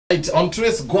On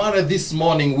Trace Guare this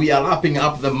morning, we are wrapping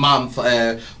up the month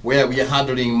where we are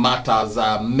handling matters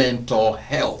mental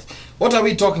health. What are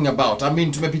we talking about? I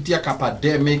mean, tumepitia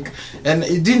pandemic, and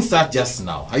it didn't start just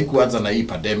now. Haikuanza na hii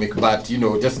pandemic, but you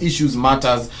know, just issues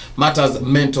matters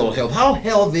mental health. How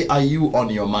healthy are you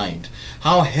on your mind?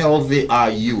 How healthy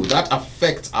are you? That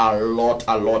affects a lot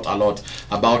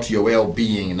about your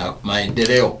well-being na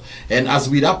maendeleo. And as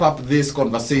we wrap up this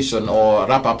conversation or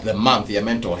wrap up the month, your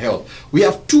mental health, we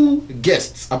have two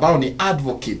guests about the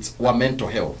advocates wa mental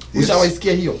health. Yes.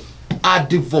 Ushawaisikia hiyo?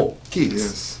 Advocates,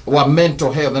 yes, wa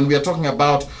mental health, and we are talking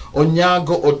about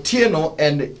Onyango, Otieno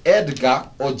and Edgar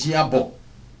Odhiambo.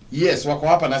 Yes, wako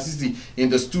hapa na sisi in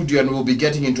the studio, and we'll be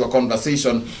getting into a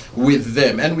conversation with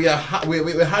them. And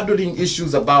we're handling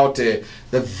issues about the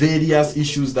various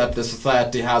issues that the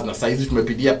society has. Na saizi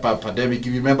tumepitia pandemic.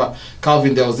 You remember,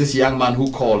 Calvin, there was this young man who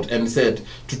called and said,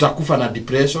 tutakufa na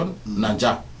depression, na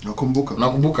njaa.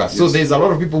 Nakumbuka. Yes. So there's a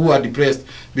lot of people who are depressed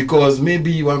because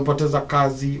maybe wamepoteza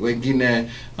kazi, wengine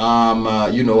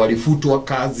you know, walifutwa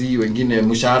kazi, wengine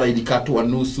mshahara ilikatwa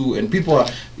nusu, and people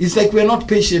are, it's like we're not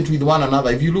patient with one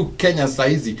another. If you look Kenya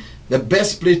saizi, the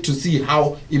best place to see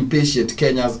how impatient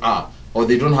Kenyans are, or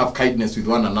they don't have kindness with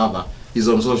one another, is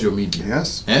on social media.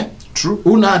 Yes. True.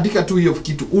 Unaandika tu hiyo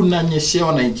kitu,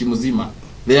 unanyeshewa na nchi mzima.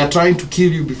 They are trying to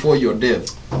kill you before your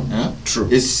death. True.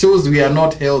 It shows we are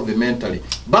not healthy mentally.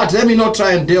 But let me not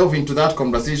try and delve into that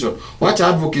conversation. Watch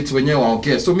advocates wenyewe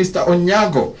waongee. So Mr.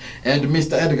 Onyango and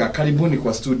Mr. Edgar, karibuni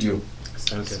kwa studio.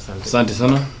 Asante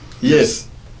sana. Yes.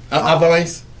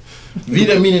 Otherwise,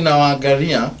 vile mimi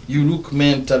nawaangalia, you look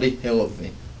mentally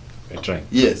healthy. We're trying.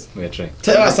 Yes. We're trying.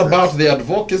 Tell us about the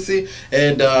advocacy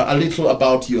and a little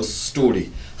about your story.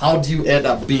 How do you end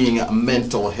up being a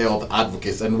mental health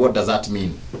advocate, and what does that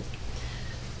mean?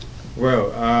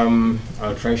 Well,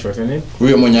 I'll try shorten it.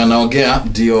 Huyo mwenye anaongea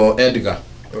ndio Edgar.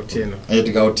 Otieno.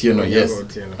 Edgar Otieno, yes.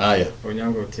 Otieno. Haya.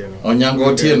 Onyango Otieno. Onyango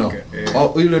Otieno. Oh,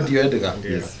 huyo ndio Edgar.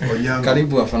 Yes.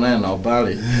 Karibu afanane na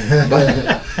Obali.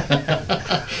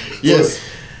 Yes.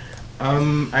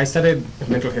 I started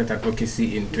mental health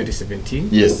advocacy in 2017.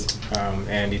 Yes.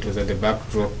 And it was at the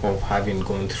backdrop of having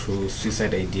gone through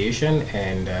suicide ideation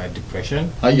and depression.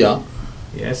 Haya.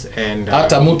 Yes, and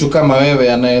hata mtu kama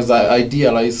wewe anaweza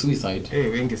idealize suicide.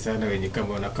 Wengi sana wenye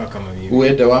kama wanakaa kama mimi.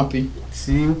 Uende wapi?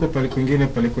 Si huko pale kwingine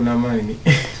pale kuna amani.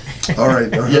 All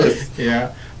right. Yes. Yeah.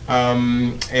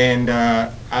 And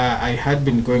I had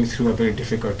been going through a very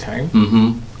difficult time.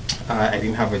 I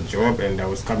didn't have a job, and I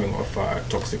was coming off a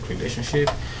toxic relationship.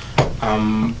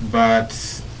 But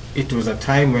it was a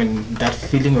time when that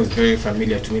feeling was very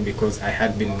familiar to me because I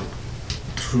had been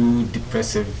through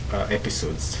depressive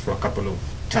episodes for a couple of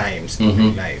times in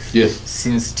my life. Yes.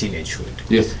 Since teenagehood.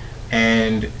 Yes.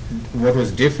 And what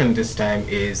was different this time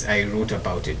is I wrote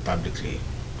about it publicly.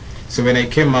 So when I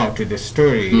came out with the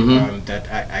story that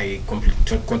I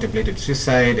contemplated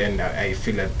suicide and I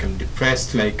feel like I'm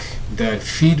depressed, like the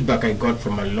feedback I got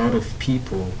from a lot of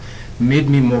people made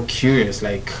me more curious,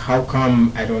 like how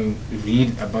come I don't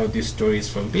read about these stories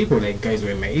from people, like guys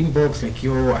were in my inbox, like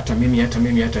yo, atamimi,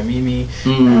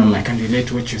 I can relate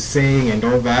to what you're saying and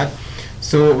all that.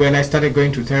 So when I started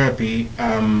going to therapy,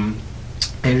 I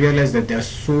realized that there's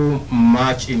so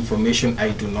much information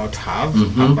I do not have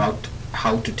about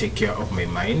how to take care of my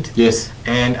mind. Yes.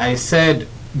 And I said,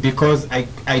 because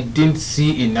I didn't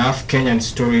see enough Kenyan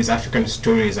stories, African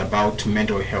stories about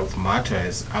mental health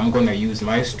matters, I'm going to use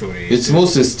my story. It's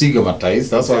mostly stigmatized,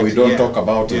 that's why we don't talk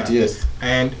about it, yes.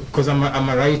 And because I'm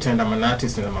a writer and I'm an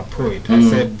artist and I'm a poet, I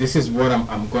said this is what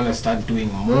I'm going to start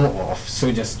doing more of, so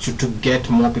just to get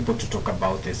more people to talk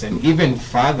about this. And even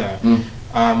further,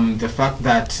 the fact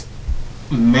that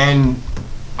men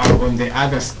are on the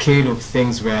other scale of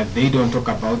things where they don't talk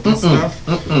about this stuff,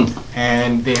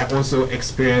 and they have also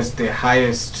experienced the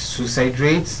highest suicide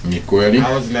rates.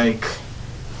 I was like,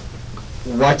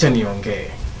 wacha niongee.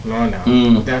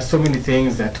 No. There are so many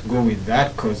things that go with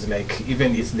that, because like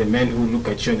even it's the men who look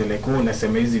at you and they're like, oh,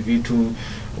 unasema hizi vitu,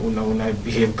 una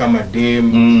behave kama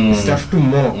dem, stuff too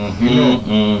more, you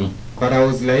know. But I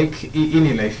was like,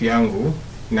 ini life yangu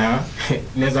na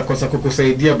neza kosa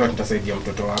kukusaidia but nitasaidia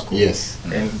mtoto wako. Yes.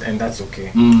 And that's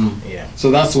okay. Yeah.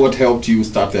 So that's what helped you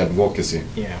start the advocacy.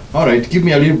 Yeah. All right, give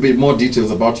me a little bit more details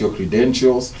about your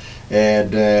credentials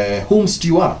and whomst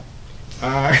you are.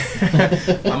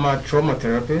 I'm a trauma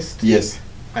therapist. Yes.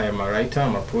 I am a writer,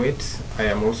 I'm a poet. I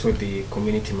am also the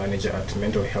community manager at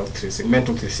Mental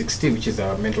 360, which is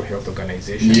a mental health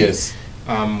organization. Yes.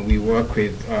 We work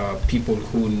with people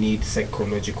who need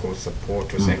psychological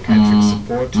support or psychiatric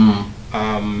support,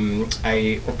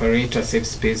 I operate a safe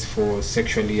space for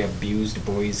sexually abused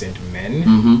boys and men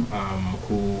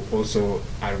who also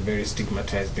are very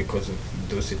stigmatized because of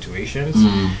those situations.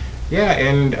 Yeah,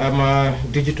 and I'm a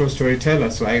digital storyteller,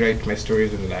 so I write my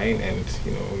stories online, and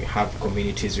we have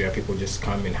communities where people just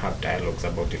come and have dialogues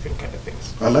about different kind of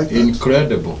things. I like that.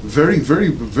 Incredible. Very, very,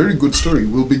 very good story.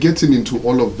 We'll be getting into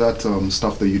all of that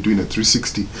stuff that you're doing at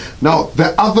 360. Now,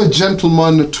 the other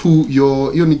gentleman to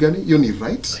your Yoni,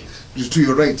 right? To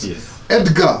your right. Yes.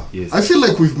 Edgar. Yes. I feel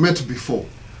like we've met before.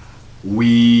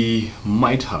 We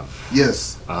might have.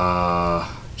 Yes.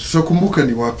 Kumbuka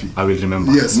ni wapi? I will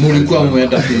remember. Yes. Mulikuwa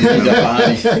muenda kulinda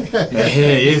pahali.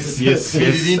 Yes.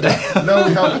 Now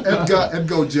we have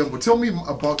Edgar Odhiambo. Tell me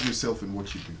about yourself and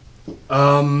what you do.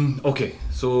 Okay,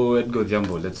 so Edgar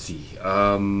Odhiambo, let's see.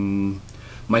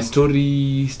 My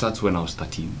story starts when I was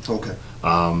 13. Okay.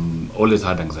 Always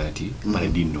had anxiety, but I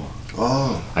didn't know.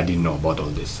 Oh. I didn't know about all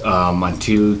this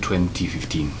until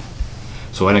 2015.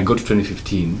 So when I got to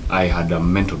 2015, I had a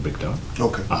mental breakdown.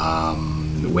 Okay.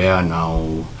 Where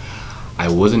now I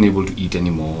wasn't able to eat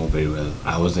anymore very well.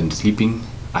 I wasn't sleeping.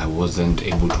 I wasn't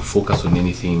able to focus on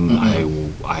anything.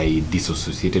 I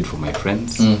disassociated from my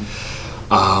friends.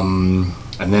 And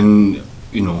then,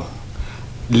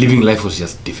 living life was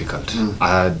just difficult.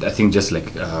 I think just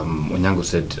like Onyango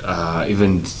said,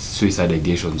 even suicide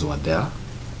ideations were there.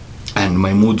 And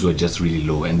my moods were just really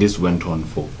low. And this went on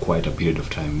for quite a period of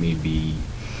time, maybe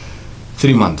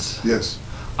 3 months. Yes.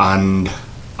 And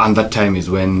that time is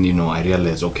when, I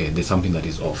realized, okay, there's something that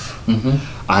is off.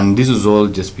 And this is all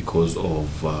just because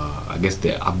of, I guess,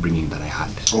 the upbringing that I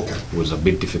had. Okay. It was a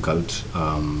bit difficult,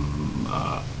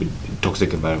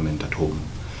 toxic environment at home.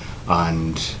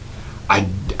 And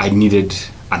I needed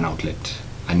an outlet.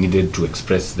 I needed to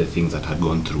express the things that had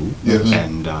gone through,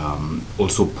 and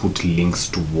also put links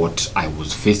to what I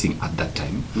was facing at that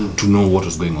time to know what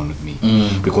was going on with me.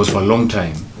 Because for a long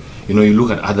time, you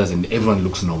look at others and everyone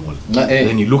looks normal.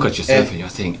 Then you look at yourself and you're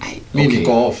saying, okay,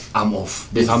 I'm off.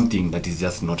 There's something that is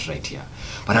just not right here.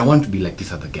 But I want to be like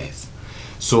these other guys.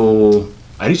 So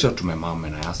I reached out to my mom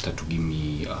and I asked her to give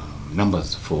me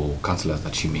numbers for counselors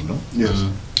that she may know. Yes.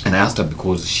 And I asked her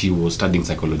because she was studying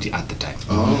psychology at the time.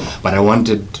 But I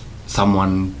wanted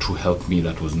someone to help me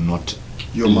that was not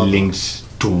linked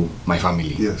to my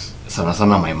family. Yes. Sana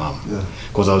my mom.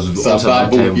 Because I was also at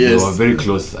that time, we were very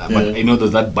close. But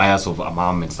there's that bias of a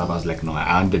mom and stuff. I was like, no,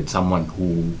 I wanted someone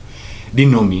who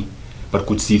didn't know me but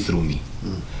could see through me.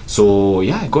 So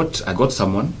yeah, I got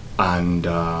someone, and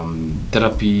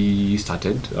therapy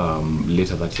started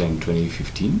later that year in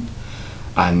 2015.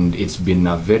 And it's been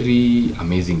a very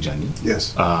amazing journey.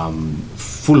 Yes.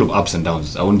 Full of ups and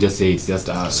downs. I won't just say it's just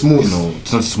smooth.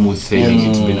 It's not smooth sailing.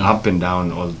 It's been up and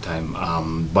down all the time.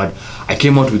 But I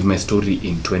came out with my story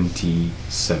in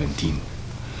 2017.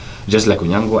 Just like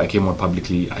Onyango, I came out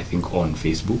publicly, I think, on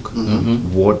Facebook.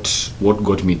 What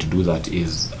got me to do that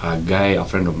is a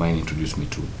friend of mine introduced me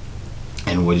to,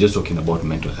 and we're just talking about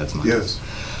mental health matters. Yes.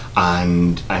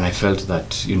 And I felt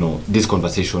that this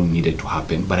conversation needed to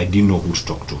happen, but I didn't know who to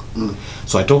talk to.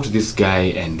 So I talked to this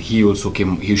guy, and he also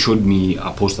came. He showed me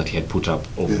a post that he had put up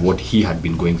of what he had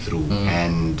been going through,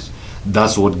 and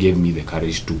that's what gave me the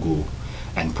courage to go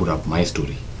and put up my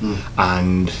story.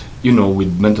 And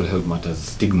with mental health matters,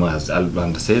 stigma, as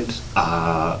Alvan said,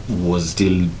 was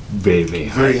still very, very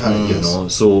high. Very high.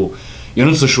 So you're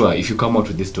not so sure if you come out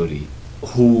with this story,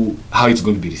 how it's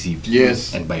going to be received,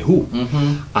 and by who.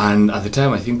 And at the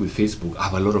time, I think with Facebook, I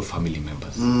have a lot of family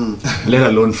members, let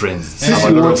alone friends. I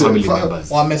have a lot of family members.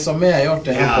 So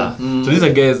these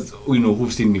are guys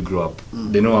who've seen me grow up.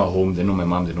 They know our home, they know my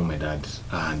mom, they know my dad,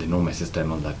 and they know my sister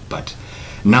and all that. But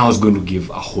now I was going to give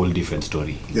a whole different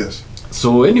story. Yes.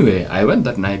 So anyway, I went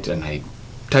that night and I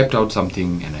typed out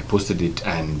something and I posted it,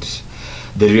 and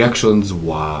the reactions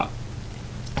were,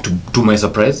 to my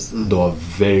surprise, they were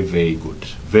very, very good,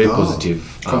 very positive.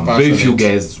 Very few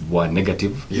guys were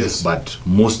negative, but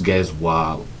most guys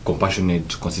were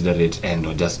compassionate, considerate, and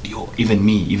were just, even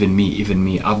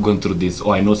me, I've gone through this,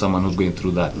 or I know someone who's going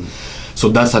through that. So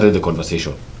that started the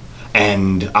conversation.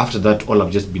 And after that, all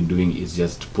I've just been doing is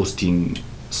just posting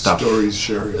stuff, stories,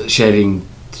 sharing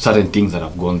certain things that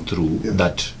I've gone through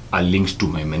that are linked to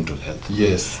my mental health.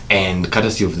 Yes. And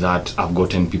courtesy of that, I've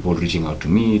gotten people reaching out to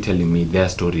me, telling me their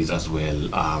stories as well,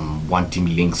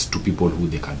 wanting links to people who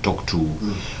they can talk to,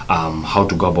 how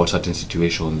to go about certain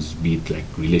situations, be it like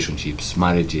relationships,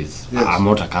 marriages. Yes. I'm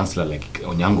not a counselor like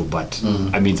Onyango, but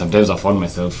I mean, sometimes I found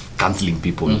myself counseling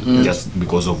people just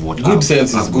because of what good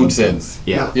sense is good sense.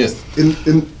 Yeah. Yes.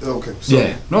 Okay. So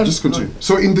Yeah. No, just continue.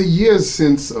 So in the years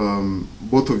since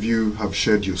both of you have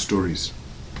shared your stories,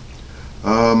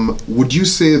 Would you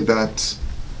say that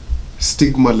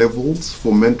stigma levels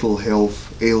for mental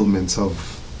health ailments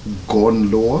have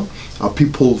gone lower? Are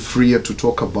people freer to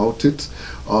talk about it?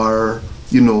 Are,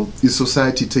 is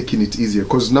society taking it easier?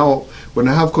 Because now, when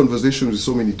I have conversations with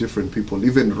so many different people,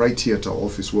 even right here at our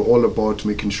office, we're all about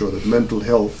making sure that mental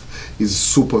health is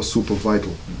super, super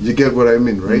vital. You get what I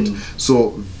mean, right?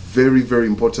 So, very, very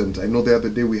important. I know the other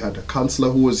day we had a counselor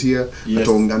who was here, yes.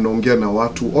 Anaongea na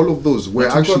watu, all of those were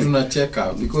actually...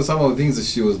 tunacheka because some of the things that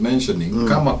she was mentioning,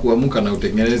 kama kuamuka na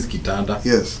utengenezi kitanda.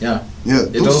 Yes. Yeah.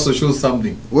 It those, also shows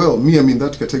something. Well, me, I'm in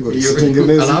that category.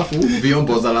 Alafu,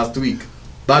 vyombo za last week.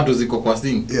 Bado ziko kwa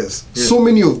sink. Yes. So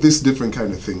many of these different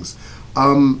kind of things.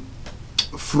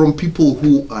 From people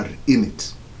who are in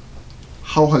it,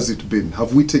 how has it been?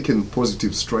 Have we taken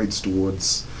positive strides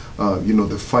towards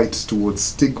the fight towards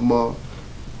stigma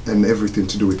and everything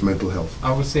to do with mental health?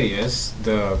 I would say yes,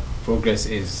 the progress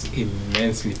is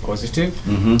immensely positive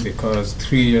because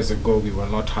 3 years ago we were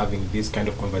not having these kind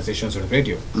of conversations on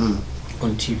radio,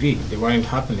 on TV. They weren't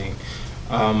happening.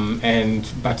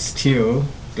 But still,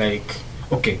 like,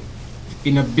 okay,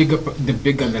 in the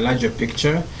bigger and the larger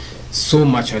picture, so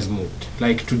much has moved,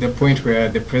 like to the point where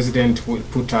the president will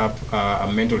put up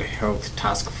a mental health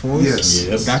task force.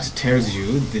 Yes. That tells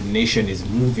you the nation is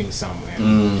moving somewhere.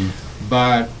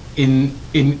 But in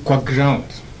kwa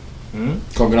ground,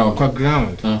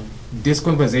 this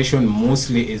conversation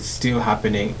mostly is still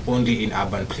happening only in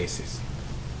urban places.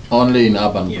 Only in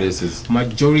urban places.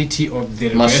 Majority of the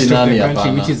rest of the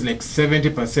country, which is like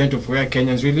 70% of where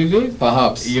Kenyans really live,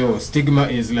 perhaps. Stigma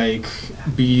is like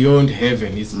beyond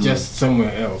heaven. It's just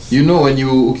somewhere else. When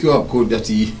you ukiwa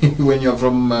kodati, when you're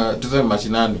from tuseme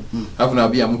mashinani, hapo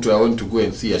naambia mtu I want to go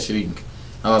and see a shrink,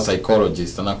 a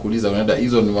psychologist, anakuuliza unaenda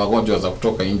hizo ni wagonjwa za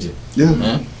kutoka nje.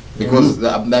 Because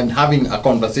I'm having a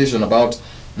conversation about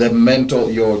the mental,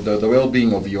 the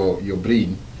well-being of your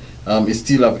brain. It's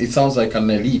still it sounds like an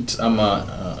elite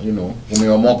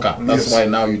umeomoka. That's why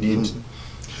now you need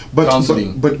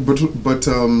counseling. But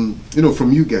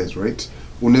from you guys, right,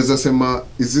 unaweza sema,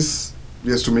 is this,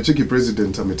 yes, tumecheki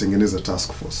president ametengeneza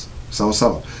task force,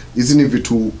 sawa, hizi ni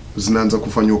vitu zinaanza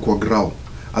kufanywa kwa ground.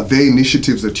 Are there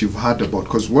initiatives that you've heard about?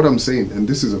 Because what I'm saying, and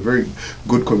this is a very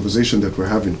good conversation that we're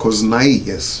having, because Nai,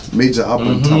 yes, major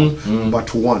urban town,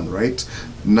 but one, right?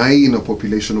 Nai in a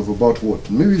population of about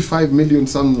what? Maybe 5 million,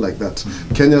 something like that.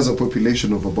 Kenya has a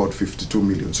population of about 52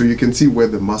 million. So you can see where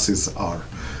the masses are.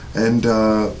 And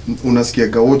unasikia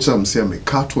gaocha, mse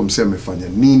amekatwa, mse amefanya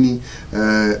nini.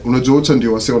 Unajua ocha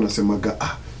ndio wase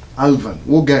wanasemaga, Alvan,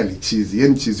 woga alichizi,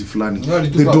 yeni chizi fulani.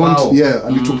 They don't,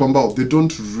 alitupa mbao. They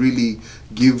don't really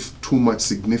give too much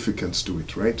significance to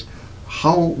it, right?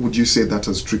 How would you say that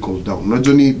has trickled down?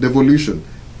 Unajua ni devolution.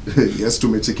 Yes, to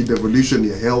make devolution,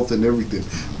 your health and everything.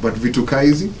 But vitu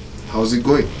kaizi, how's it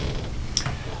going?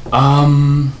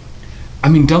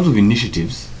 In terms of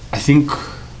initiatives, I think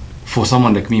for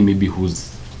someone like me, maybe who's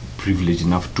privileged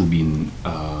enough to be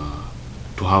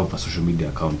to have a social media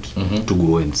account to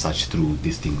go and search through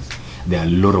these things, there are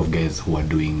a lot of guys who are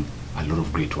doing a lot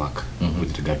of great work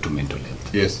with regard to mental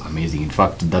health. Yes. Amazing. In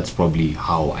fact, that's probably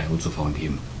how I also found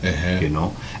him,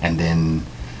 and then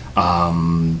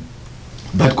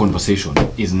that conversation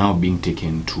is now being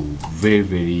taken to very,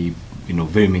 very,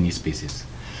 very many spaces.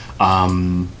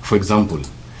 For example,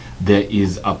 there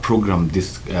is a program,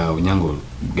 this Onyango,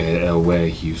 where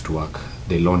he used to work,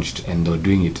 they launched, and they're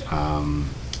doing it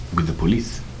with the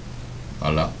police.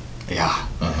 Allah. Yeah.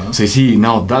 So you see,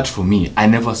 now that for me, I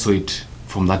never saw it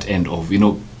from that end of,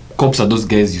 cops are those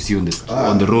guys you see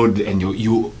on the road, and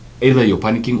you either you're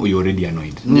panicking or you're already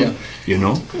annoyed. Yeah.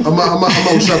 Ama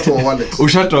ushatwa wallet.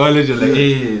 Ushatwa wallet, you're like,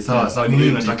 hey, sawa,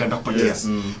 nini nataka ndakupatia.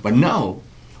 But now,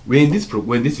 we're in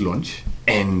this launch,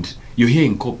 and you're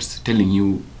hearing cops telling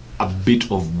you a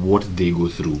bit of what they go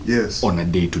through on a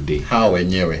day-to-day. How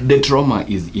wenyewe. The trauma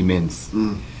is immense.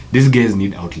 These guys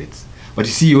need outlets. But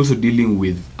you see, you're also dealing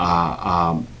with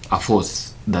a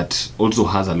force that also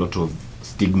has a lot of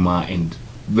stigma and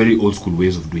very old school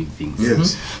ways of doing things.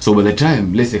 Yes. So by the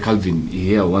time, let's say Calvin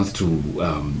here wants to,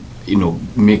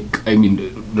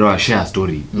 share a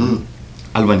story.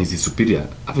 Alvan is his superior.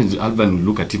 Alvan will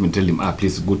look at him and tell him,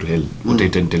 please go to hell. What I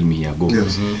tell me here, go.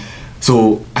 Yes.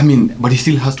 So, but he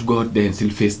still has to go out there and still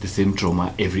face the same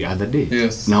trauma every other day.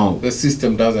 Yes. Now, the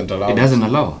system doesn't allow. It doesn't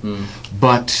allow.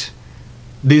 But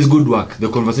there's good work. The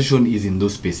conversation is in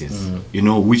those spaces,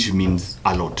 which means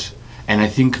a lot. And I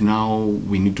think now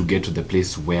we need to get to the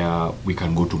place where we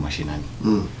can go to Mashinani.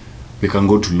 We can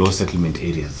go to low settlement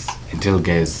areas and tell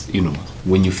guys,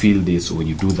 when you feel this or when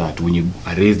you do that, when you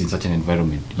are raised in such an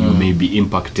environment, you may be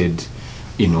impacted,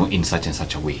 you know, in such and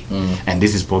such a way. And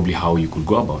this is probably how you could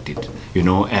go about it, you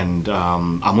know. And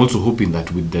I'm also hoping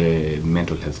that with the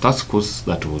mental health task force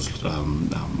that was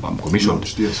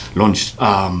commissioned, launched,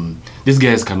 these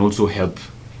guys can also help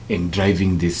in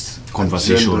driving this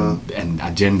conversation and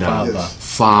agenda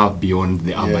far beyond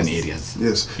the urban areas.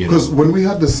 Yes, because when we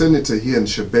had the senator here in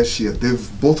Shebeshia,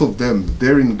 both of them,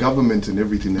 they're in government and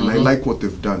everything, and I like what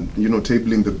they've done. You know,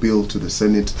 tabling the bill to the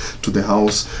Senate, to the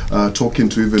House, talking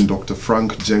to even Dr.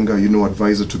 Frank Jenga, you know,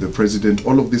 advisor to the president.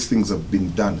 All of these things have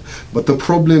been done. But the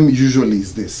problem usually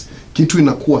is this: kitu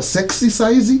inakuwa sexy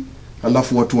saizi,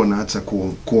 alafu watu wanaacha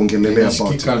kuongelelea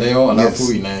about it.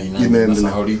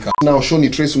 Now Shoni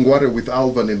Trace Ngware with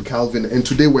Alvan and Calvin, and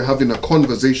today we're having a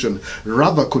conversation,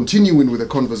 rather continuing with a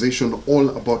conversation all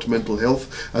about mental health,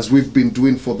 as we've been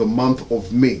doing for the month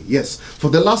of May. Yes, for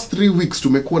the last 3 weeks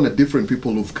to make one different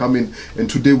people who've come in, and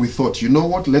today we thought, you know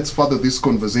what, let's further this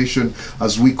conversation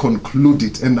as we conclude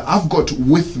it. And I've got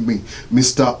with me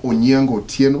Mr. Onyango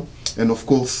Otieno, and of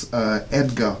course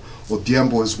Edgar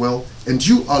Odhiambo as well. And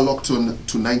you are locked on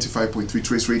to 95.3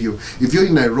 Trace Radio. If you're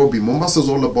in Nairobi, Mombasa's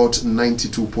all about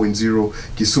 92.0,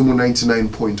 Kisumu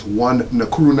 99.1,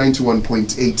 Nakuru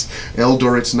 91.8,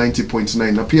 Eldoret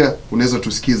 90.9. Na pia unaweza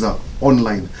tusikiza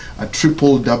online at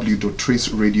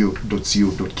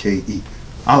www.traceradio.co.ke.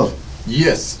 Al.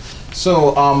 Yes.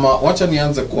 So wacha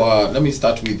nianze kwa, let me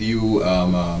start with you,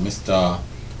 Mr.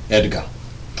 Edgar.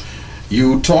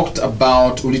 You talked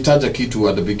about, ulitaja kitu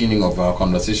at the beginning of our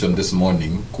conversation this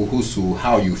morning, kuhusu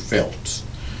how you felt.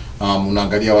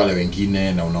 Unaangalia wale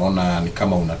wengine na unaona ni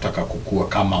kama unataka kukua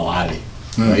kama wale,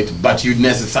 right? But you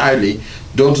necessarily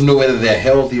don't know whether they're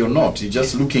healthy or not. You're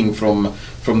just looking from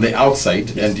the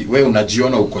outside, and wewe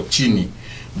unajiona uko chini,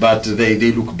 but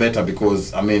they look better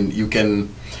because, I mean, you can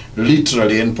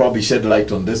literally, and probably shed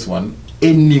light on this one,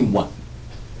 anyone.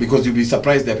 Because you'll be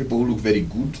surprised there are people who look very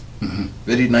good,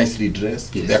 very nicely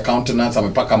dressed. Their countenance,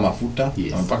 amepaka mafuta,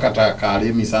 amepaka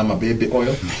takaremi sama baby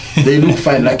oil. They look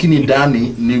fine, lakini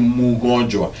ndani ni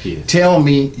mugonjwa. Tell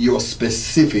me your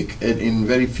specific, in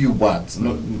very few words,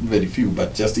 not very few,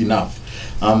 but just enough,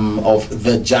 of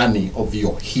the journey of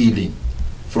your healing.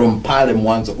 From pale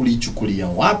mwanzo ulichukulia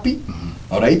wapi,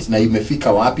 alright, na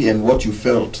imefika wapi, and what you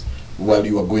felt while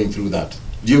you were going through that.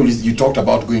 You talked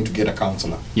about going to get a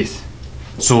counselor. Yes.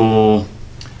 So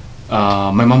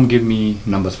my mom gave me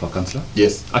numbers for a counselor.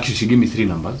 Yes. Actually, she gave me 3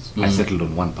 numbers. I settled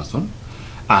on one person,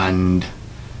 and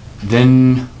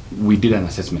then we did an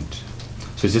assessment.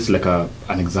 So it's just like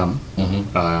an exam,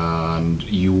 and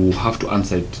you have to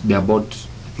answer it. There are about,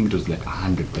 I think it was like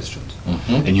 100 questions,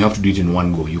 and you have to do it in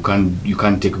one go. You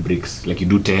can't take breaks. Like you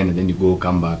do 10 and then you go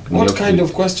come back. What kind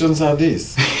of questions are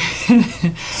these?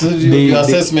 So your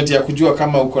assessment ya kujua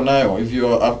kama uko nayo, if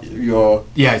you're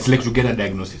yeah, it's like to get a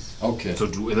diagnosis. Okay. So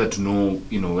whether to know,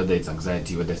 you know, whether it's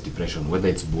anxiety, whether it's depression, whether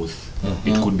it's both.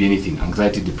 It could be anything: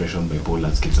 anxiety, depression,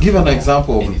 bipolar, schizophrenia. Give an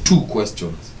example of anything. 2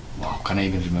 questions. Wow, can I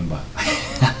even remember?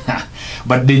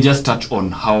 But they just touch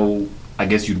on how, I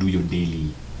guess, you do your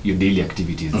daily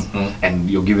activities, and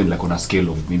you're given like on a scale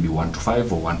of maybe 1 to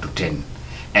 5 or 1 to 10,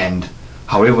 and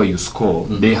however you score,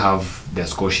 they have their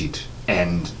score sheet,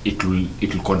 and it will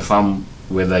confirm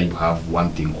whether you have one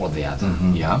thing or the other.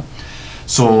 Yeah.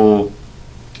 So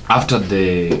after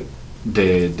the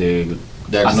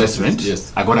assessment,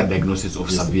 yes, I got a diagnosis of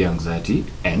severe anxiety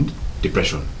and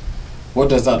depression. What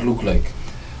does that look like?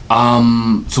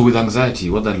 So with anxiety,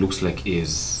 what that looks like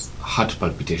is heart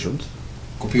palpitations,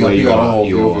 where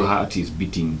your heart is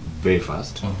beating very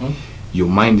fast. Your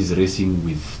mind is racing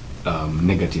with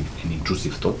negative and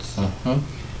intrusive thoughts.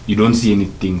 You don't see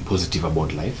anything positive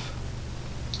about life.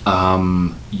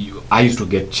 I used to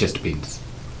get chest pains.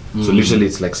 So literally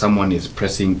it's like someone is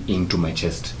pressing into my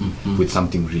chest with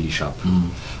something really sharp.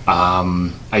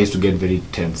 I used to get very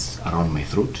tense around my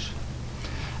throat,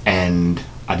 and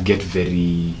I'd get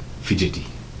very fidgety.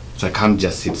 So I can't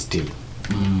just sit still.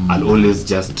 I'll always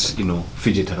just, you know,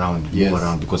 fidget around, move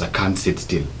around, because I can't sit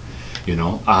still, you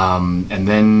know. And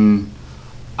then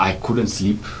I couldn't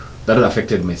sleep. That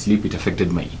affected my sleep. It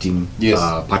affected my eating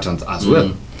patterns as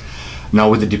well. Now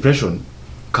with the depression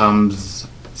comes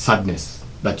sadness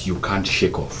that you can't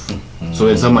shake off. So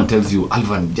when someone tells you,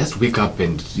 Alvan, just wake up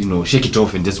and, you know, shake it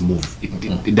off and just move,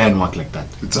 it doesn't work like that.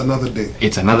 It's another day.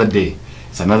 It's another day.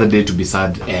 It's another day to be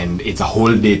sad, and it's a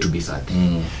whole day to be sad,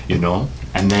 you know.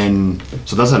 And then,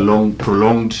 so that's a long,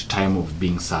 prolonged time of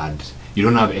being sad. You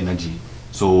don't have energy.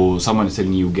 So someone is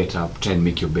telling you, get up, try and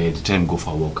make your bed, try and go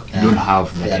for a walk. You don't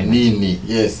have that energy.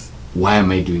 Yes. Why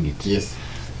am I doing it? Yes.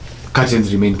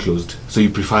 Curtains remain closed, so you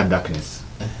prefer darkness.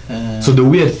 So the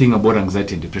weird thing about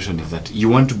anxiety and depression is that you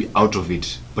want to be out of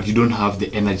it, but you don't have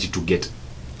the energy to get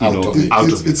you know,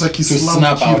 out of it. It's like To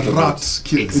snap out of rat.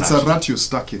 it. It's a rat you're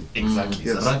stuck in. Exactly.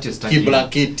 Yes. It's a rat you're stuck in.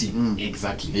 Kiblanketi.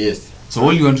 Exactly. Yes. So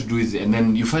all you want to do is, and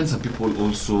then you find some people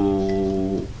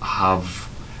also have,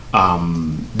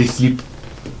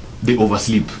 they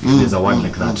oversleep. There's a word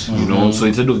like that, you know. So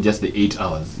instead of just the 8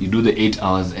 hours, you do the 8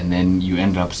 hours, and then you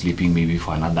end up sleeping maybe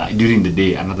for during the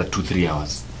day another 2-3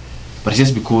 hours. But it's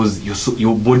just because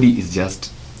your body is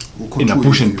just in a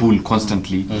push and pull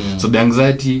constantly. So the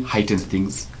anxiety heightens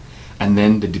things, and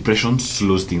then the depression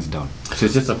slows things down. So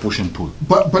it's just a push and pull.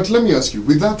 But let me ask you,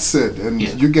 with that said, and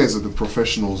you guys are the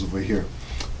professionals over here,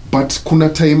 but kuna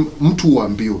time mtu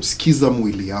waambio sikiza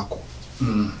mwili yako.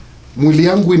 Mwili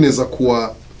yangu inaweza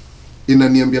kuwa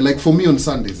inaniambia, like for me on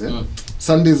Sundays,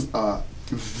 Sundays are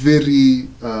very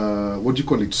what do you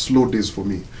call it, slow days for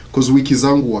me, because wiki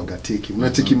zangu wagateki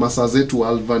unateki masaa zetu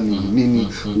Alvan nini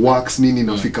works nini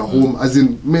nafika home, as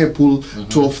in may pull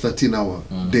 12-13 hour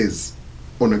days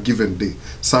on a given day.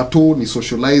 Sato ni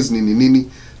socialize nini.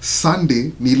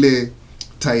 Sunday ni ile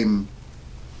time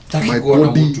my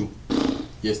body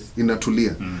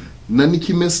inatulia. Na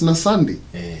nikimes na Sunday,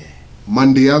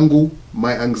 Monday yangu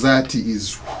my anxiety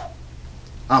is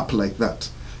up like that.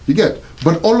 You get?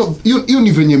 But all of hiyo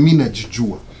ni venye mimi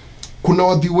najijua. Kuna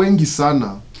wadhi wengi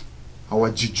sana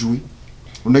hawajijui.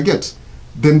 Una get?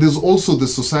 Then there's also the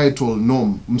societal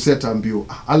norm. Mseta ambio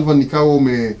Alvan nikawa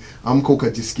umeamka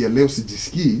ukajisikia leo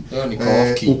sijisikii,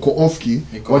 uko off-key.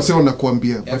 Wase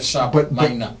wanakuambia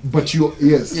but you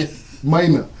yes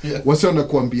minor. Wase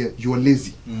wanakuambia you are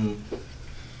lazy.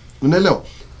 Unaelewa?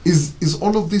 Is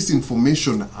all of this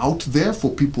information out there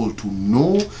for people to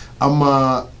know?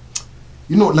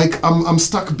 You know, like I'm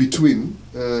stuck between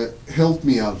help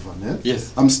me Alvan, eh?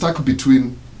 Yes. I'm stuck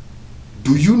between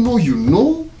do you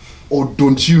know or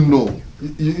don't you know?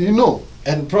 You know.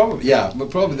 And probably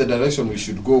the direction we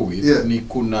should go with ni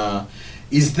kuna,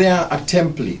 is there a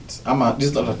template? This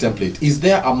is not a template. Is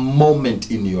there a moment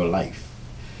in your life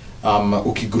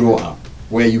grow up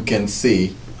where you can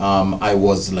say I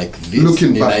was like this,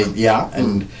 looking back,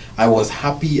 and I was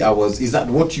happy, is that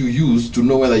what you use to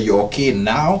know whether you're okay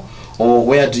now, or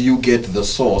where do you get the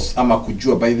source? Ama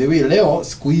kujua, by the way, leo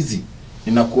siku hizi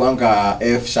inakuanga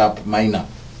F sharp minor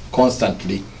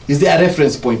constantly. Is there a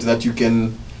reference point that you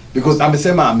can, because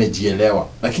amesema amejielewa,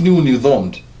 lakini huu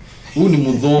ni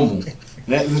mudhomu.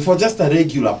 For just a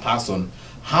regular person,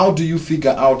 how do you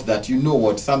figure out that you know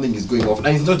what something is going off?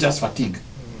 And it's not just fatigue.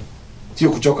 Sio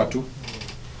kuchoka tu.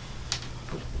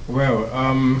 Well,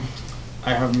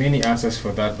 I have many answers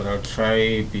for that, but I'll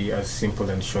try be as simple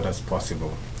and short as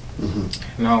possible.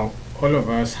 Now, all of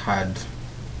us had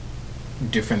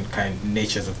different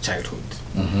natures of childhood.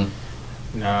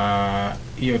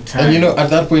 Your time. And you know, at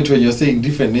that point when you're saying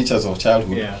different natures of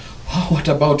childhood, what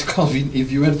about Calvin?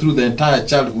 If you went through the entire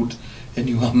childhood and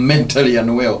you are mentally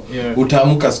unwell,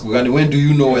 utaamka siku gani? When do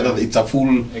you know whether it's a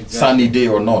full sunny day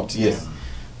or not? Yes.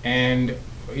 And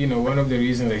you know, one of the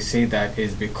reasons I say that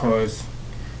is because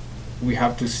we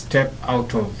have to step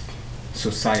out of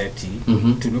society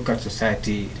to look at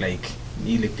society like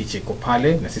ile piche iko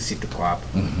pale na sisi tuko hapa.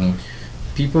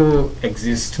 People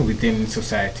exist within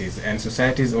societies, and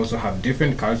societies also have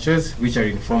different cultures which are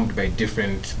informed by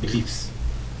different beliefs.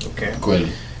 Okay. Kweli.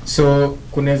 So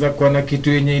kunaweza kuwa na kitu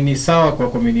yenye ni sawa kwa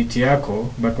community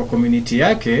yako, but kwa community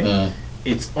yake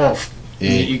it's off.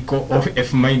 Iko off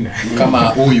F minor. Kama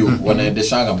huyu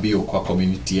wanaendeshanga mbio kwa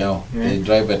community yao. They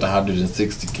drive at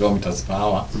 160 kilometers per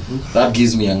hour. That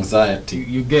gives me anxiety.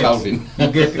 You get Calvin.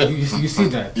 you see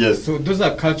that? Yes. So those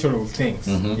are cultural things.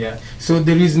 Yeah. So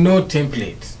there is no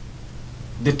template.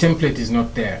 The template is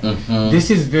not there. This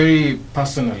is very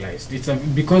personalized. It's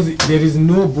because there is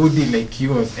nobody like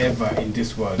yours ever in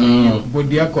this world.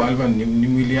 Body yako Alvan ni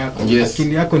mwili yako.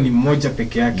 Akili yako ni moja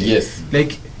peke yake. Yes.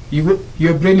 Like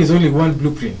your brain is only one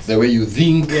blueprint. The way you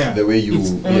think, the way you...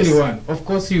 It's only one. Of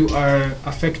course you are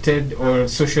affected or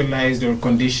socialized or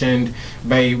conditioned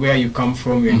by where you come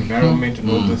from, your environment and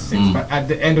all those things. But at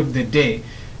the end of the day,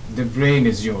 the brain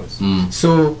is yours.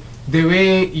 So the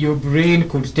way your brain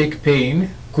could take pain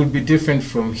could be different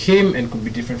from him and could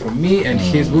be different from me, and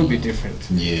his will be different.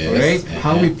 Yes. Right?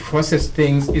 How we process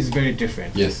things is very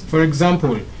different. Yes. For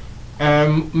example,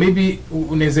 maybe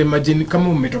unaweza imagine kama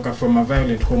umetoka from a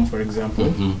violent home, for example,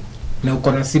 na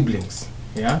uko na siblings,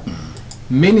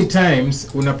 many times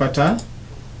unapata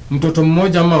mtoto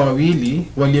mmoja ama wawili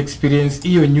wali experience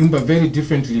hiyo nyumba very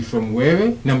differently from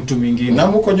wewe na mtu mwingine. Na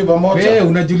mko nyumba moja. Wewe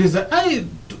unajiuliza,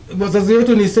 wazazi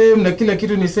wetu ni same na kila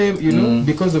kitu ni same, you know,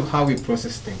 because of how we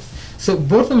process things. So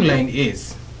bottom line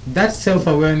is that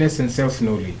self-awareness and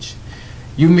self-knowledge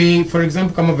You may, for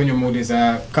example, kama venye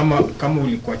umeuliza kama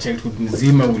ulikuwa childhood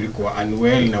mzima ulikuwa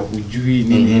unwell na hujui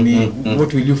nini,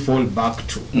 what will you fall back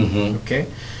to? Okay,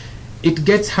 it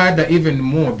gets harder even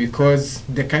more because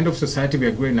the kind of society we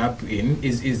are growing up in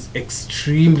is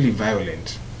extremely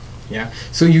violent. Yeah,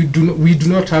 so we do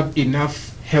not have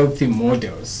enough healthy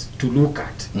models to look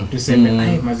at to say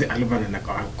maze Alvan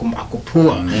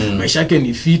akopoa maisha yake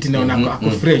ni fit na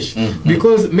ako fresh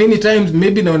because many times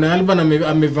maybe naona Alvan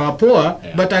amevaa poa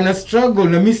but ana struggle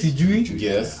na mimi sijui.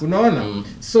 Yes. Unaona?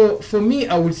 So for me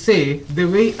I would say the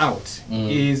way out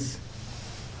is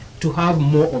to have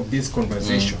more of these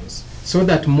conversations so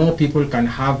that more people can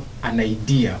have an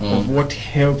idea of what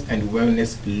health and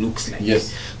wellness looks like.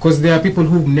 Yes. Because there are people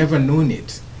who've never known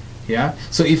it. Yeah.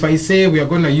 So if I say we are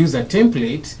going to use a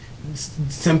template,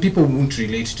 some people won't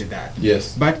relate to that.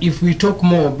 Yes. But if we talk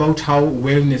more about how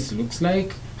wellness looks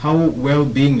like, how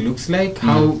well-being looks like,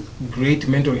 how great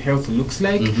mental health looks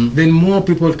like, then more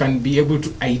people can be able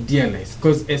to idealize.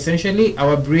 Because essentially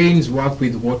our brains work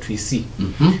with what we see.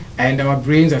 And our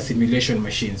brains are simulation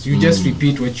machines. You just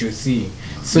repeat what you're seeing.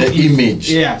 So the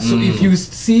image. Yeah, so if you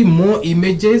see more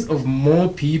images of more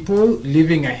people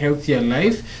living a healthier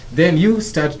life, then you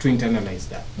start to internalize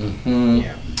that.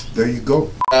 Yeah. There you go.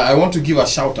 I want to give a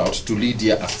shout out to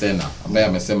Lydia Asena ambaye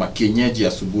amesema kienyeji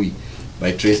asubuhi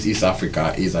by Trace East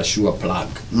Africa is a sure plug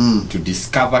to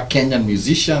discover Kenyan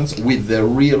musicians with the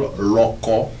real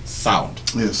local sound.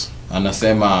 Yes.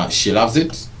 Anasema she loves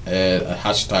it.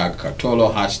 Hashtag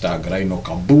Katolo, hashtag Rhino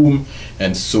Kaboom,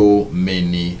 and so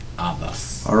many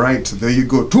others. All right, there you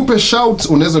go. Tupe shout,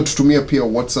 unaweza tutumia pia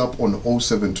WhatsApp on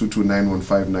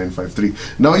 0722915953.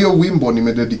 Now your wimbo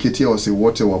nimededicatea wase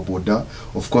wote wa boda.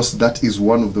 Of course, that is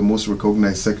one of the most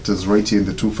recognized sectors right here in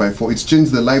the 254. It's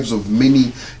changed the lives of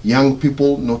many young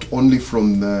people, not only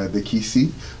from the Kisii,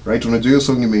 right? Unajua hiyo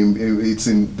song it's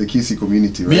in the Kisii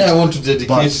community, right? Me, I want to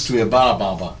dedicate it to Ebara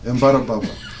Baba. Mbara Baba.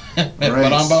 Right.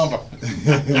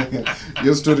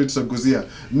 Your story Tsaguzia.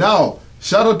 Now,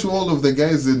 shout out to all of the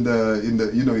guys in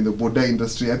the boda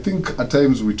industry. I think at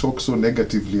times we talk so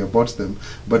negatively about them,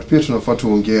 but pia tunafaa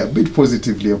tuongea a bit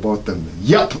positively about them.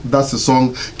 Yep, that's the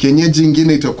song. Kienyeji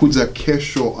ingine itakuja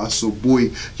kesho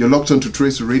asubuhi. You're locked on to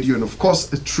Trace Radio, and of course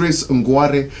Trace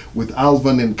Ngware with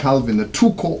Alvan and Calvin.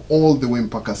 Tuko all the way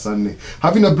mpaka Sunday,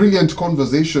 having a brilliant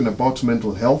conversation about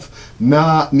mental health.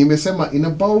 Na nimesema in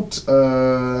about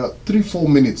 3-4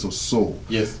 minutes or so.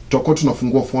 Yes. Tutakuwa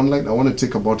tunafungua phone line. I want to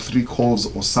take about 3 calls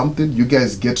or something. You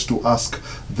guys get to ask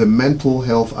the mental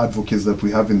health advocates that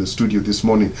we have in the studio this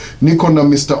morning. Niko na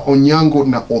Mr. Onyango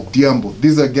na Odhiambo.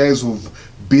 These are guys who've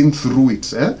been through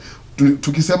it.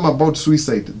 Tukisema about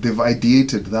suicide, they've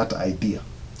ideated that idea,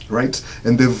 right?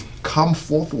 And they've come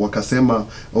forth wakasema,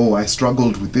 oh, I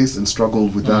struggled with this and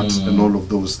struggled with that and all of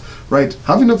those, right?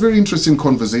 Having a very interesting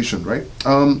conversation, right?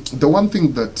 The one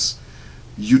thing that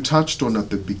you touched on at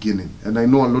the beginning, and I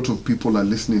know a lot of people are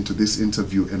listening to this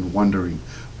interview and wondering,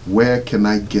 where can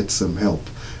I get some help?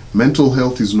 Mental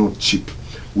health is not cheap.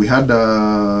 We had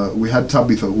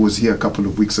Tabitha, who was here a couple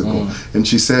of weeks ago, and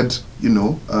she said, you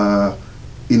know,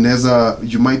 Ineza,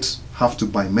 you might have to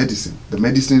buy medicine. The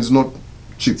medicine is not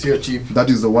cheap. It's here cheap. That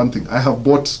is the one thing. I have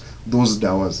bought those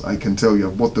dawas. I can tell you,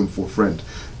 I bought them for a friend.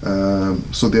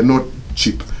 So they're not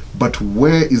cheap. But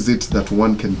where is it that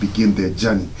one can begin their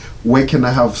journey? Where can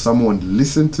I have someone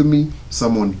listen to me,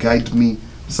 someone guide me,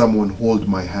 someone hold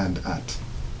my hand at?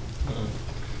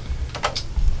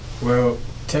 Well,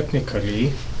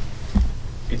 technically,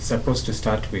 it's supposed to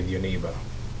start with your neighbor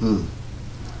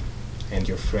and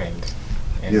your friend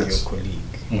and your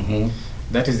colleague.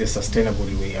 That is the sustainable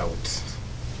way out,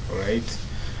 right?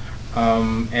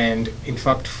 And in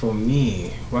fact, for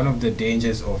me, one of the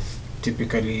dangers of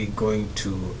typically going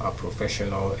to a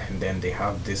professional and then they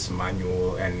have this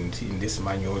manual, and in this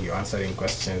manual you're answering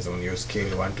questions on your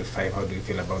scale 1 to 5, how do you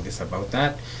feel about this, about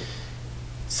that.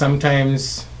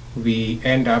 Sometimes we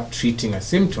end up treating a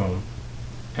symptom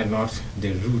and not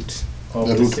the root of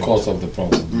the root cause of the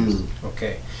problem.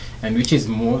 Okay, and which is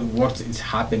more what is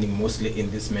happening mostly in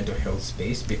this mental health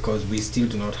space, because we still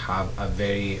do not have a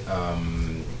very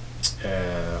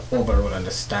overall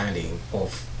understanding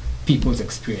of people's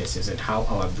experiences and how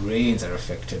our brains are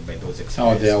affected by those experiences.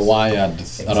 How they are wired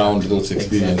around those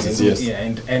experiences, yes. Yeah,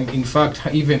 and in fact,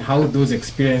 even how those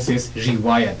experiences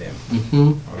rewire them.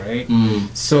 All right?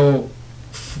 So,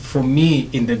 for me,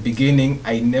 in the beginning,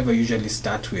 I never usually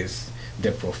start with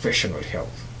the professional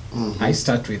help. I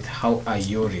start with how are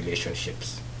your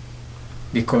relationships?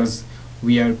 Because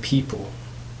we are people.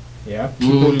 Yeah?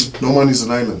 People. No one is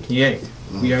an island. Yeah,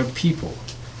 we are people.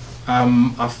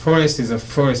 a forest is a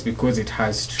forest because it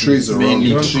has trees. Trees around Mainly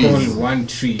You don't trees. call one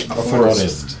tree a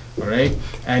forest. All right,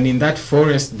 and in that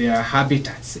forest there are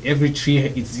habitats. Every tree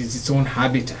is its own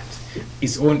habitat,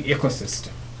 its own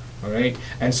ecosystem. All right,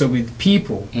 and so with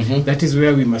people, that is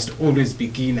where we must always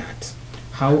begin at.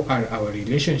 How are our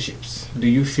relationships? Do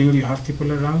you feel you have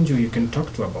people around you can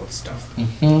talk to about stuff?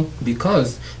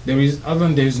 Because there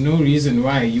is no reason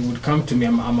why you would come to me.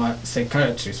 I'm a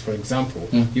psychiatrist, for example.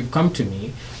 You've come to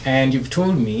me and you've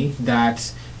told me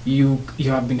that you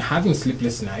have been having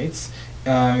sleepless nights.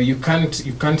 You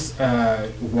can't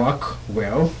work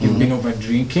well. You've been over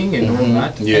drinking and all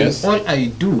that. Yes. And all I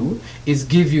do is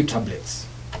give you tablets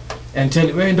and tell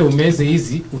you wenda umeze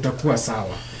hizi utakuwa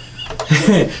sawa.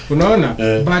 Unaona?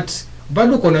 But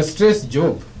bado kuna stress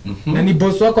job. Na ni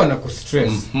boss wako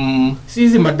anakustress. Si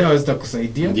hizi madawa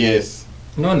zitakusaidia. Yes.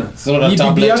 Unaona? Ni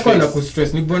bibi yako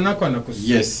anakustress, ni bwana wako anakustress.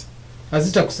 Yes.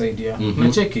 Hazitakusaidia.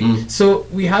 Unacheki? So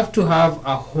we have to have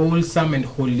a wholesome and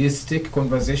holistic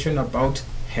conversation about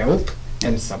help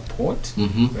and support,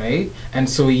 right? And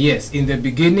so yes, in the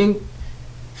beginning,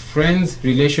 friends,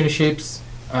 relationships,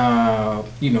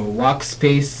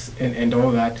 workspace and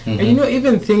all that. And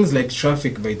even things like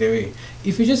traffic, by the way,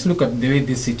 if you just look at the way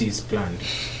this city is planned,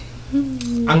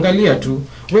 angalia tu,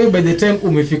 where by the time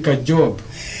umefika job,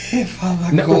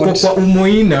 na uko kwa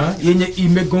umoina yenye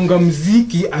imegonga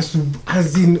mziki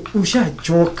azin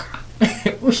ushachoka.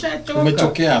 Ushachoka.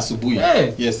 Umetokea asubuhi.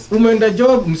 Hey, yes. Umeenda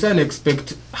job, msana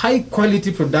expect high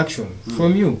quality production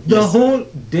from you the whole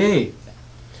day.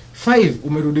 5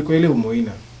 umerudi kwa ile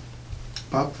umoina.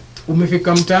 Pap.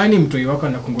 Umefika mtaani, mtoi wako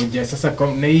anakungojea. Sasa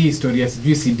na hii historia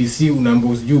sijui CDC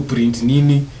unaambiwa sijui print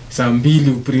nini, saa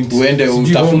 2 uprint. Uende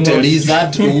utafute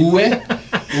lizard uue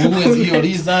hiyo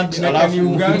lizard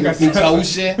alafu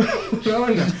ukaushe.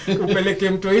 Unaona? Upeleke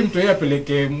mtoi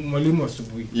apeleke mwalimu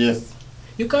asubuhi. Yes.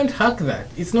 You can't hack that.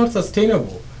 It's not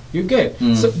sustainable. You get?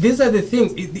 So these are the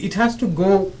things. It has to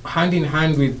go hand in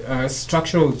hand with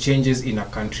structural changes in a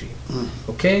country.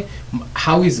 Okay?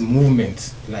 How is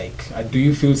movement like? Do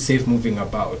you feel safe moving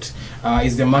about?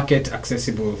 Is the market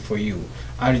accessible for you?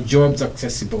 Are jobs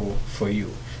accessible for you?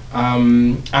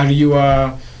 Are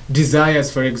your desires,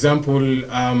 for example,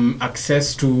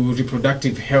 access to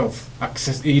reproductive health,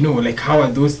 access, like how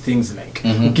are those things like?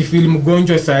 Ukifeel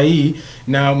mgonjwa sahi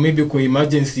na maybe kwa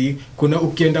emergency, kuna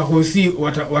ukienda hosi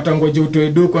watangoje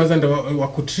utoe do kwanza ndio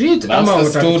wakutreat ama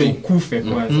watakufe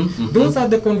kwanza. Those are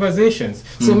the conversations.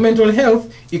 So mental health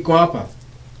iko hapa,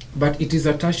 but it is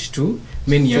attached to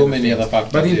many other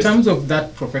factors. But in terms of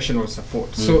that professional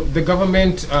support, so the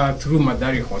government through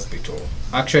Mathare Hospital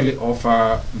actually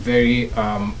offer very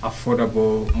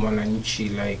affordable mwananchi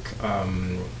like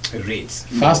rates.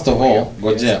 First of all,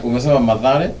 Gojea, umesema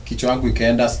Mathare, kichwa yangu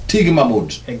ikaenda stigma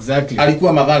mode. Exactly.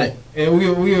 Alikuwa Mathare.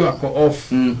 Huyo ako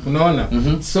off. Unaona?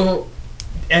 So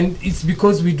and it's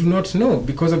because we do not know,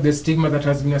 because of the stigma that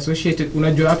has been associated.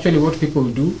 Unajua, actually what people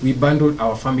do, we bundle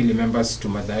our family members to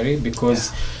Mathare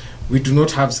because we do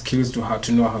not have skills to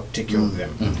know how to take care of them.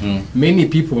 Many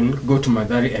people go to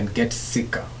Mathare and get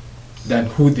sicker than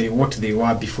what they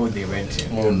were before they went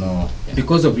in. Oh no.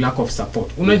 Because of lack of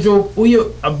support. Unajua,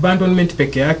 huyo abandonment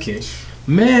peke yake,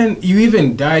 man, you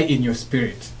even die in your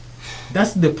spirit.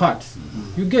 That's the part.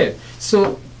 You get?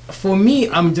 So for me,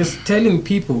 I'm just telling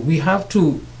people we have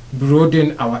to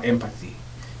broaden our empathy.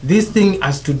 This thing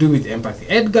has to do with empathy.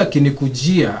 Edgar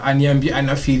kinikujia aniambia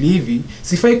anafeel hivi,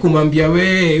 sifai kumwambia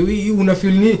we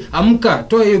unafeel nini, amka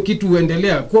toa hiyo kitu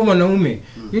uendelea kwa mwanaume.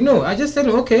 I just tell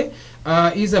him, okay,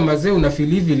 iza mazee unafeel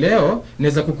hivi leo,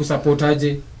 naweza kukusupport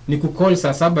aje? Nikukall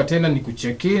saa 7 tena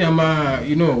nikucheck-in ama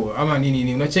ama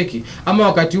nini unacheki, ama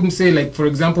wakati umse like for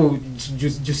example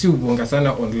jusi ubonga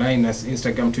sana online as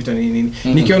Instagram, Twitter nini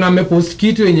nikiona amepost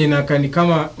kitu yenye nakani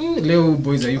kama leo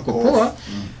boys yuko poa,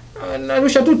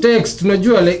 narusha tu text,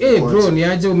 tunajua like hey bro ni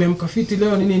aje umemkafiti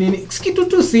leo nini kitu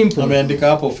tu simple. Ameandika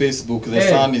hapo Facebook the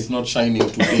sun is not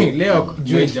shining today. Leo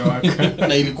jua jawaka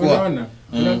na ilikuwa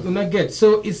una get.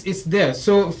 So it's there.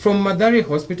 So from Mathare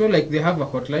Hospital, like they have a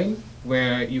hotline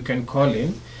where you can call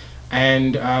in,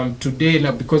 and today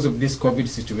now because of this COVID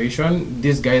situation,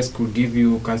 these guys could give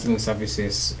you counseling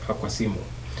services kwa simu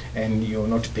and you're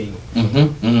not paying.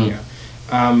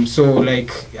 Yeah. So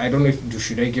like I don't know if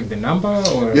should I give the number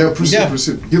or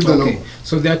proceed. Give the number.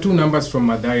 So there are 2 numbers from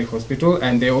Mathare Hospital,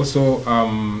 and they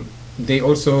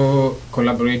also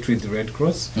collaborate with the Red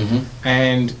Cross,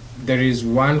 and there is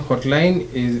one hotline.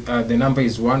 Is the number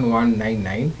is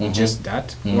 1199. Just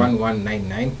that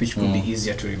 1199, which could be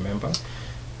easier to remember.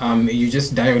 You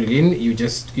just dial in, you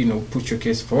just put your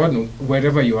case forward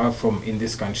wherever you are from in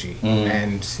this country,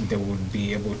 and they will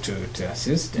be able to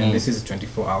assist. And this is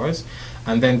 24 hours.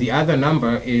 And then the other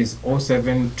number is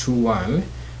 0721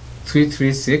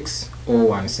 336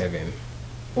 017.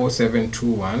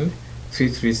 0721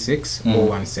 336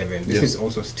 017. This is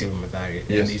also still Madari,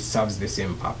 and it serves the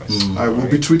same purpose. I will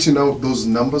be tweeting out those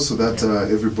numbers so that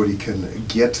everybody can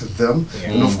get them.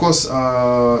 And of course,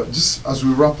 just as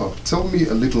we wrap up, tell me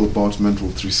a little about Mental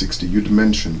 360. You'd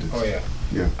mentioned it. Oh yeah.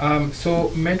 So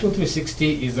Mental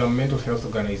 360 is a mental health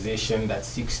organization that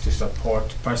seeks to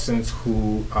support persons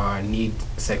who need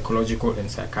psychological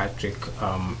and psychiatric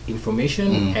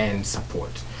information and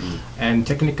support. And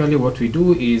technically what we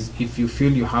do is, if you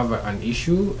feel you have an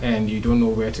issue and you don't know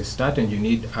where to start, and you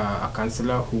need a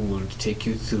counselor who will take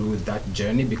you through that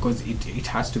journey, because it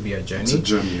has to be a journey. It's a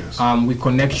journey, yes. We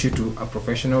connect you to a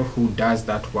professional who does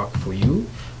that work for you.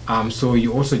 So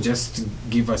you also just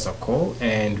give us a call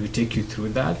and we take you through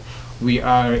that. We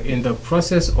are in the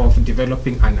process of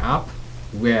developing an app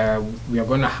where we are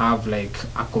going to have like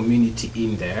a community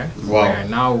in there, where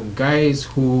now guys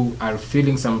who are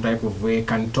feeling some type of way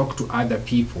can talk to other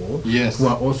people who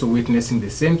are also witnessing the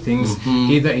same things.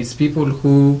 Either it's people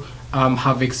who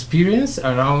have experience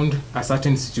around a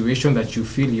certain situation that you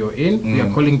feel you're in. We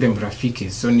are calling them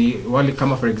rafikis. So ni wale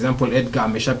kama for example Edgar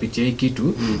ameshapitia hii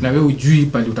kitu na wewe ujui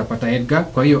pale utapata Edgar,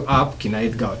 kwa hiyo app kina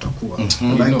Edgar watakuwa.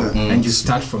 And you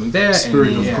start from there. Spirit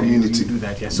and of community. You do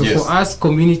that, So for us,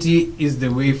 community is the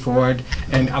way forward,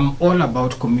 and I'm all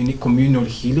about communal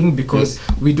healing, because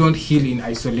we don't heal in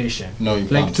isolation. No, you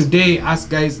like can't. Today, us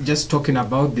guys just talking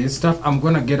about this stuff, I'm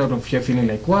gonna get out of here feeling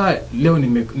like, wow, leo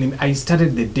I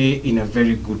started the day in a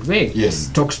very good way.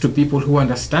 Talks to people who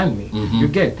understand me. You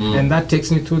get, and that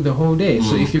takes me through the whole day.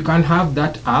 So if you can have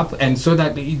that app, and so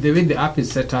that the way the app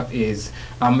is set up is,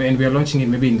 and we are launching it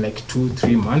maybe in like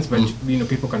 2-3 months, but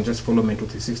people can just follow Mental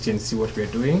 360 and see what we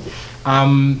are doing.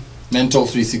 Mental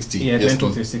 360.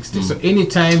 Mental 360. So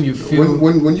anytime you feel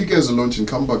when you guys are launching,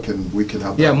 come back and we can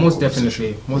have that most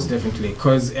definitely,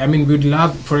 because I mean, we'd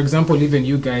love, for example, even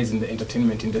you guys in the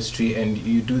entertainment industry, and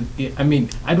you do, I mean,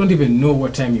 I don't even know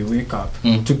what time you wake up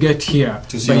to get here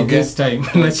by this time.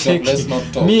 Let's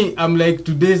not talk. Me, I'm like,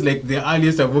 today's like the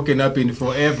earliest I've woken up in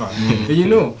forever.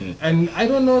 And I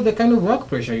don't know the kind of work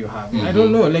pressure you have. I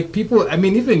don't know, like people, I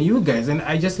mean, even you guys, and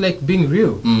I just like being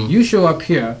real. You show up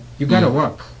here, you gotta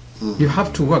work. You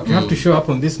have to work. You have to show up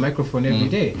on this microphone every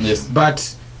day.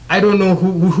 But I don't know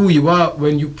who you are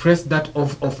when you press that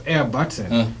off air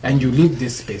button and you leave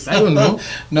this space. I don't know.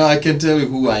 No, I can tell you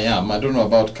who I am. I don't know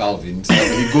about Calvin. So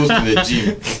he goes to the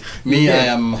gym. Me, I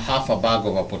am half a bag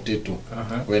of a potato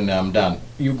when I'm done.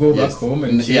 You go back home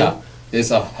and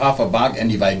it's a half a bag,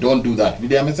 and if I don't do that,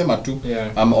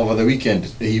 over the weekend,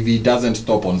 if he doesn't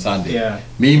stop on Sunday,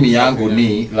 mimi yangu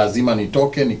ni lazima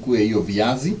nitoke nikue hiyo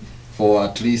viazi for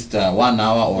at least 1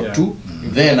 hour or 2,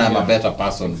 then I'm a better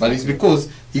person. But it's because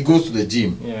he goes to the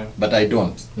gym, but I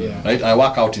don't. Right? I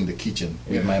work out in the kitchen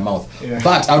with my mouth.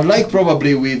 But I would like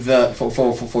probably with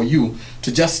for you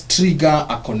to just trigger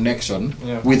a connection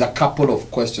with a couple of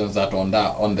questions that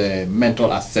on the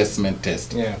mental assessment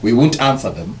test. We won't answer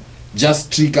them.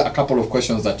 Just trigger a couple of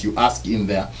questions that you ask in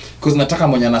there, because nataka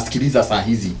mwenye anasikiliza saa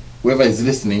hizi, whoever is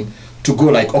listening, to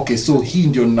go like, okay, so hii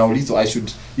ndio naulizo, I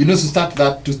should, to start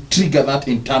that, to trigger that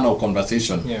internal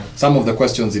conversation. Some of the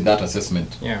questions in that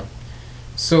assessment.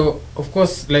 So of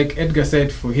course, like Edgar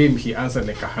said, for him he answered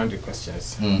like 100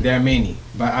 questions. There are many,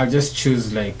 but I'll just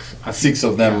choose like 6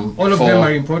 of them. All of them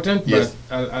are important, but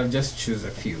I'll just choose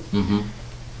a few.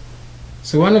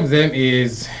 So one of them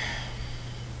is,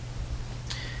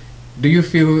 do you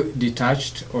feel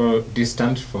detached or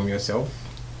distant from yourself,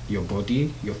 your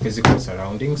body, your physical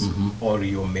surroundings, or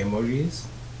your memories?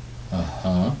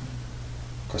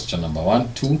 Question number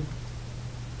 1. 2.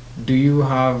 Do you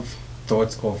have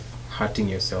thoughts of hurting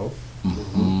yourself?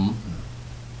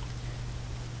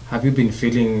 Have you been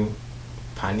feeling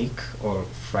panic or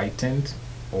frightened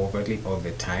overly all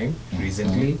the time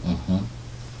recently?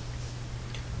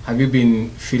 Have you been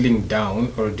feeling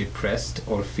down or depressed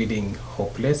or feeling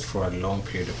hopeless for a long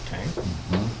period of time?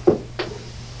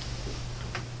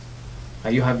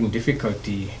 Are you having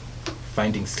difficulty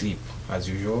finding sleep as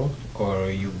usual,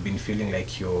 or you've been feeling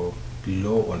like you're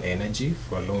low on energy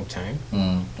for a long time?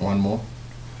 One more.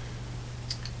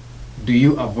 Do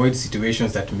you avoid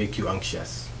situations that make you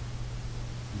anxious?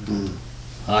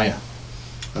 I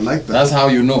like that. That's how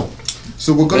you know.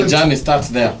 So we're going the journey starts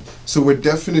there. So we're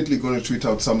definitely going to tweet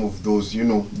out some of those,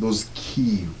 those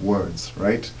key words,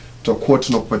 right? tutakuwa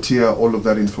tunakupatia all of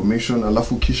that information,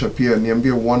 alafu kisha pia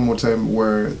niambie one more time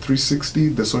where 360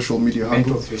 the social media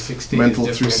handle. Mental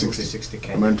 360.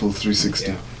 Mental 360.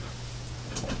 Yeah.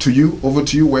 To you, over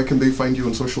to you. Where can they find you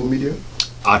on social media?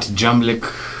 At Jamlek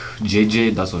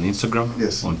JJ, that's on Instagram.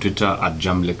 Yes. On Twitter at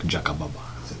Jamlek Jakababa.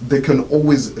 They can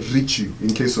always reach you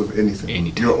in case of anything.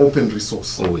 Anytime. You're open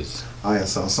resource. Always. Aya,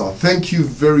 sawa. Thank you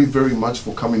very, very much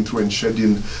for coming through and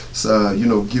shedding,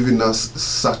 giving us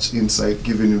such insight,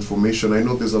 giving information. I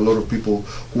know there's a lot of people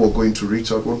who are going to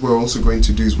reach out. What we're also going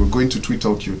to do is we're going to tweet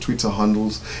out your Twitter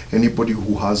handles. Anybody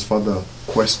who has further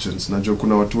questions. Najua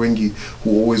kuna watu wengi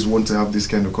who always want to have these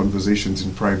kind of conversations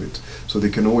in private. So they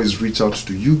can always reach out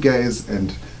to you guys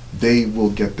and they will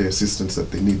get the assistance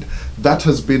that they need. That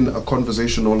has been a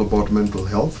conversation all about mental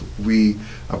health. We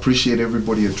appreciate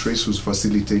everybody at Trace who's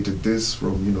facilitated this,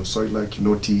 from Soila,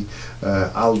 Kinoti,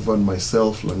 Alvan,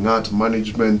 myself, Langat,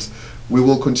 management. We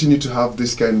will continue to have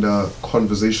this kind of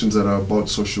conversations that are about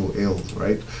social ills,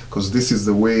 right? Because this is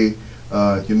the way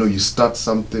you start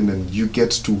something and you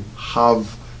get to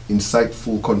have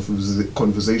insightful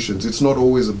conversations. It's not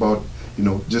always about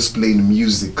just playing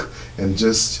music and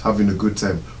just having a good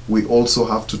time. We also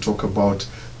have to talk about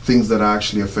things that are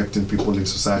actually affecting people in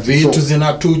society. Vitu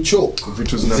zinatuchoke.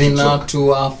 Vitu zinatuchoke.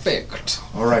 Zinatu-affect.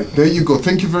 All right, there you go.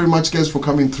 Thank you very much, guys, for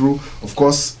coming through. Of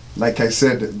course, like I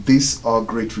said, these are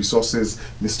great resources.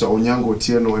 Mr. Onyango,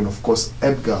 Otieno, and of course,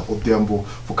 Edgar Odhiambo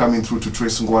for coming through to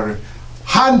Trace Ngware.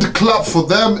 Hand clap for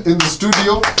them in the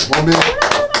studio.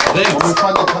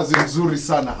 Wamefanya kazi nzuri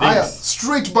sana. Haya,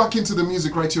 straight back into the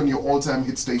music right here on your all-time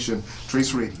hit station,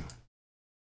 Trace Radio.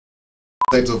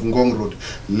 Sides of Ngong Road.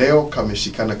 Leo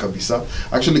kameshikana kabisa.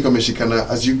 Actually kameshikana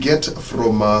as you get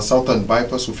from Southern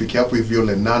Bypass, ufike hapo hivyo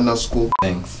Lenana School.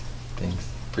 Thanks.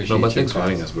 Appreciate No, but you thanks for guys.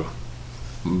 having us, bro.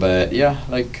 But yeah,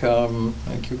 like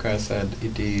you guys said,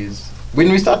 it is when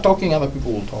we start talking, other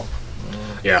people will talk.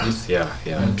 Yeah.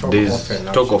 And talk There's often,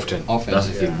 talk actually. often. Often, That's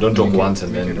the yeah. thing. Don't talk Make it- once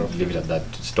and make then it often. leave it at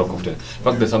that. Just talk often. In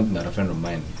fact, there's something that a friend of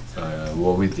mine we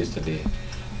were with yesterday,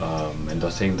 and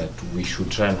they're saying that we should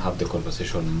try and have the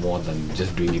conversation more than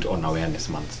just doing it on Awareness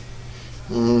Month.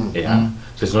 Yeah.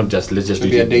 So it's not just let's just Should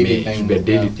do be it a in daily May. It thing, should be a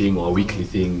daily yeah. thing or a weekly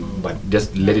thing, but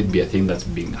just let it be a thing that's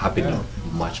been happening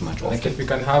much Like often. if we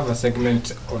can have a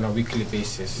segment on a weekly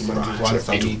basis, once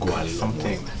a It'll week go a or long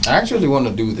something. I actually want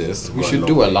to do this. We Go should along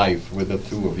do a with- live with the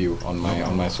two of you on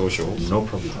my socials. No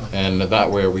problem. And that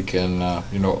way we can,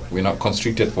 we're not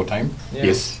constricted for time, Yeah.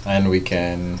 Yes. and we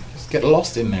can just get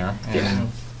lost in there and Yeah.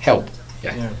 help.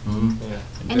 Yeah. Yeah.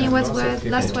 Any Lots of last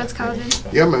people. words, Calvin?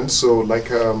 Yeah, man. So like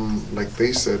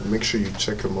they said, make sure you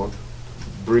check them out.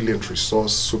 Brilliant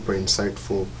resource, super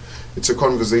insightful. It's a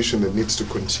conversation that needs to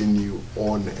continue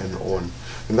on and on.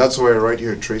 And that's why right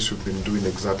here at Trace we've been doing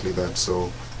exactly that.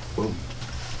 So, boom.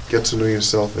 Get to know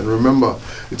yourself and remember,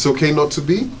 it's okay not to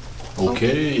be.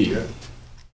 Okay. Yeah.